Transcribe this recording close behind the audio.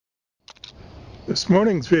This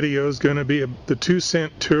morning's video is going to be the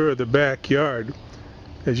 2-cent tour of the backyard.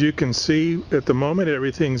 As you can see, at the moment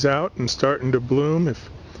everything's out and starting to bloom.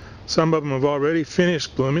 Some of them have already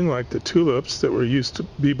finished blooming, like the tulips that were used to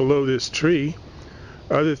be below this tree.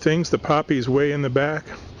 Other things, the poppies way in the back,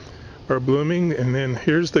 are blooming. And then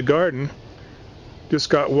here's the garden. Just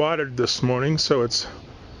got watered this morning, so it's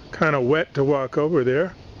kind of wet to walk over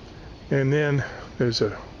there. And then there's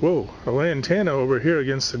a lantana over here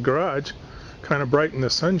against the garage, kind of bright in the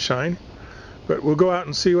sunshine. But we'll go out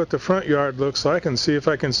and see what the front yard looks like and see if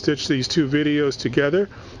I can stitch these two videos together,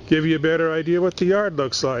 give you a better idea what the yard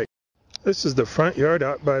looks like. This is the front yard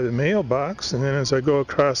out by the mailbox, and then as I go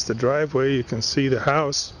across the driveway you can see the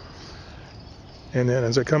house. And then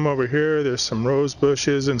as I come over here, there's some rose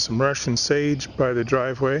bushes and some Russian sage by the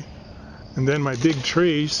driveway. And then my big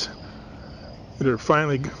trees that are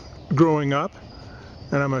finally growing up.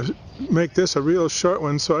 And I'm going to make this a real short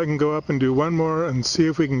one so I can go up and do one more and see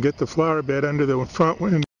if we can get the flower bed under the front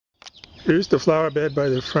window. Here's the flower bed by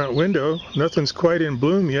the front window. Nothing's quite in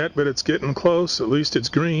bloom yet, but it's getting close. At least it's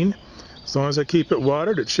green. As long as I keep it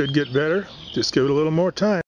watered, it should get better. Just give it a little more time.